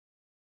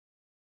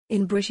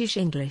In British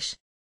English.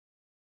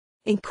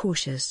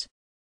 Incautious.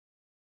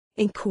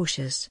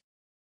 Incautious.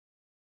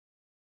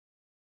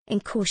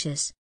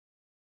 Incautious.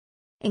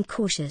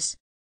 Incautious.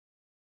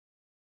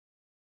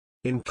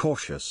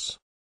 Incautious.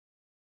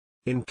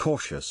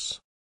 Incautious.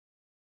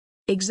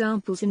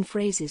 Examples in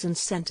phrases and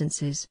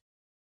sentences.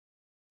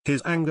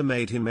 His anger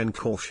made him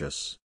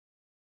incautious.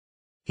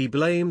 He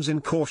blames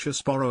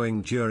incautious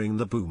borrowing during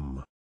the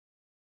boom.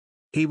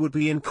 He would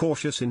be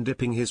incautious in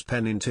dipping his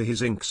pen into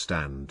his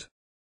inkstand.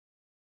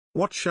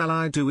 What shall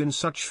I do in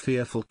such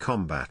fearful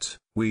combat,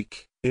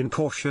 weak,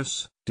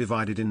 incautious,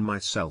 divided in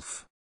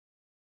myself?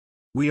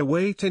 We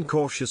await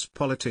incautious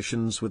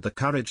politicians with the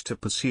courage to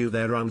pursue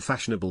their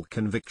unfashionable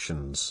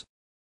convictions.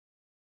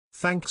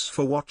 Thanks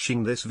for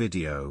watching this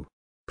video.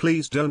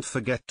 Please don't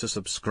forget to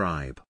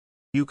subscribe.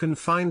 You can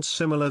find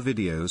similar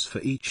videos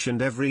for each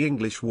and every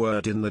English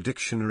word in the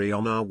dictionary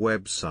on our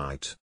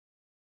website.